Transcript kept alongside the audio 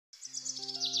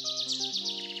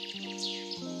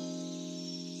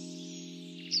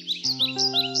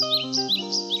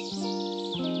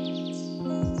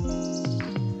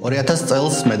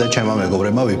წელს მე და ჩემმა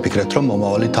მეგობრებმა ვიფიქრეთ, რომ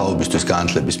მომავალი თაობისთვის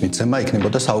განათლების მიცემა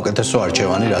იქნებოდა საუკეთესო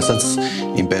არჩევანი, რასაც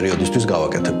იმ პერიოდისთვის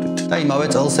გავაკეთებდით. და იმავე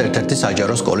წელს ერთ-ერთი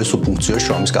საჯარო სკოლის უფუნქციო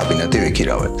შრომის კაბინეტი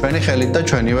ვიქირავეთ. ჩვენი ხელით და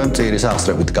ჩვენივე მწირის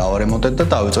აღსრებით გავარემონტეთ და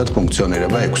დავიწყეთ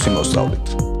ფუნქციონირება 6 მოსწავლით.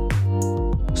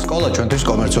 სკოლა ჩვენთვის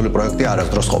კომერციული პროექტი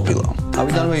არასდროს ყოფილა.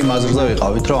 თავიდანვე იმ აზრზე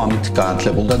ვიყავით, რომ ამით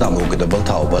განათლებულ და დამოუკიდებელ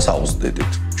თაობას აუზრდით.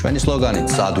 ჩვენი სლოგანით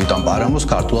 "სად ვიტან პარამოს"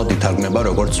 ქართულად ითარგმნება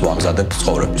როგორც "ვამზადებთ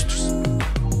ცხოვრებისთვის".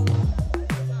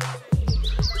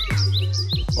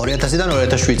 2000-დან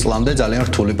 2007 წლამდე ძალიან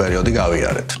რთული პერიოდი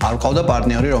გავიარეთ. არ ყავდა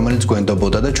პარტნიორი, რომელიც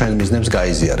გვენდობოდა და ჩვენ მიზნებს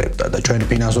გაიზიარებდა და ჩვენი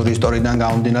ფინანსური ისტორიიდან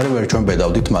გამომდინარე ვერ ჩვენ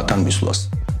ბედავდით მათთან მისვლას.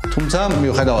 თუმცა,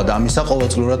 მიუხედავად ამისა,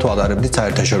 ყოველწლიურად ვადარებდით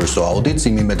საერთაშორისო აუდიტს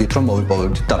იმ იმედით, რომ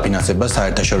მოვიპოვებდით დაფინანსებას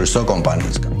საერთაშორისო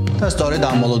კომპანიისგან. და სწორედ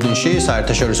ამ მოლოდინში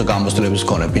საერთაშორისო გამოცდილების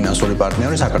მქონე ფინანსური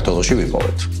პარტნიორი საქართველოში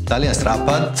ვიპოვეთ. ძალიან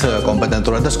სწრაფად,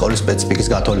 კომპეტენტურად და სკოლის სპეციფიკის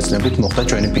გათვალისწინებით მოხდა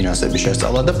ჩვენი ფინანსების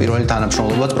შესწავლა და პირველი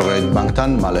თანამშრომლობაც პროგრედით ბანკთან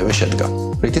მალევე შედგა.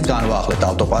 რითიც განვაახლეთ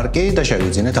ავტოპარკი და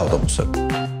შევიძინეთ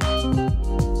ავტობუსები.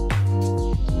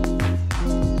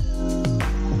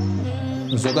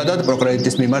 ზოგადად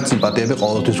პროკრედიტის მიმართ სიმპათიები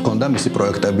ყოველთვის ჰქონდა მისი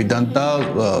პროექტებიდან და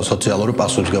სოციალური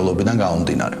პასუხისმგებლობიდან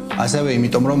გამომდინარე. ასევე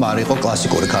იმიტომ, რომ არ იყო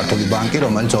კლასიკური ქართული ბანკი,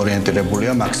 რომელიც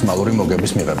ორიენტირებულია მაქსიმალური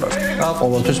მოგების მიღებაზე. და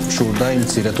ყოველთვის მშურდა იმ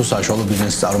მცირე თუ საშუალო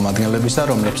ბიზნესის წარმომადგენლებისა,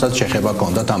 რომლებსაც შეხება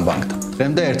ჰქონდათ ამ ბანკთან.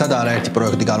 დღემდე ერთად არაერთი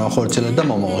პროექტი განვახორციელებთ და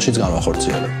მომავალშიც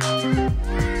განვახორციელებთ.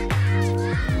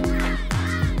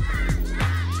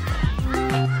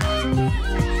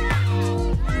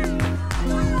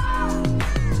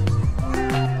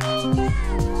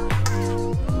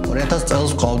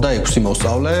 წელს გვყავდა 6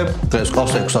 მოსწავლე, დღეს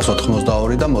გვყავს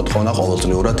 682 და მოთხოვნა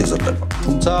ყოველწლიურად იზრდება.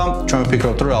 თუმცა, ჩვენ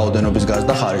ვფიქრობთ, რომ რაოდენობის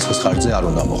გაზრდა ხარისხის ხარჯზე არ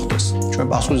უნდა მოხდეს. ჩვენ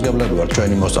პასუხისმგებლები ვართ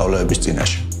ჩვენი მოსწავლეების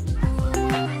წინაშე.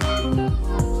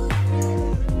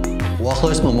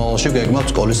 უახლოეს მომავალში გეგმავთ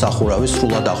სკოლის სახურავის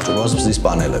სრულად აღჭურვას ბზის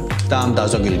პანელებით და ამ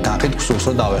დაზოგილი თანხით გვსურს,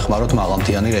 რომ დავეხმაროთ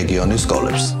მაღალმთიანი რეგიონის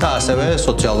სკოლებს და ასევე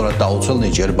სოციალურად დაუცველ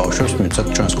ნიჭიერ ბავშვებს მივცეთ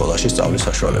ჩვენ სკოლაში სწავლის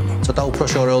საშუალება. ცოტა უფრო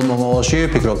შორეულ მომავალში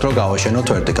ვფიქრობთ, რომ გავაშენოთ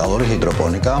ვერტიკალური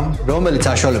ჰიდროპონიკა, რომელიც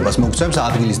საშუალებას მოგცემს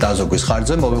ადგილის დაზოგვის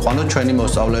ხარჯზე მოვიყვანოთ ჩვენი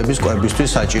მოსწავლეების კვებისთვის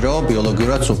საჭირო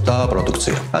ბიოლოგიურად სუფთა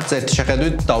პროდუქცია. რაც ერთი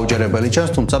შეხედვით დაუჯერებელი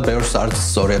ჩანს, თუმცა ბევრს არც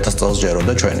 2000 წელს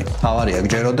ჯეროდა ჩვენი. თავარია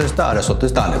გჯეროდეს და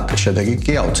არასოდეს დანებდეს. შედეგი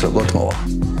კი აუცილებლად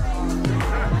მოვა.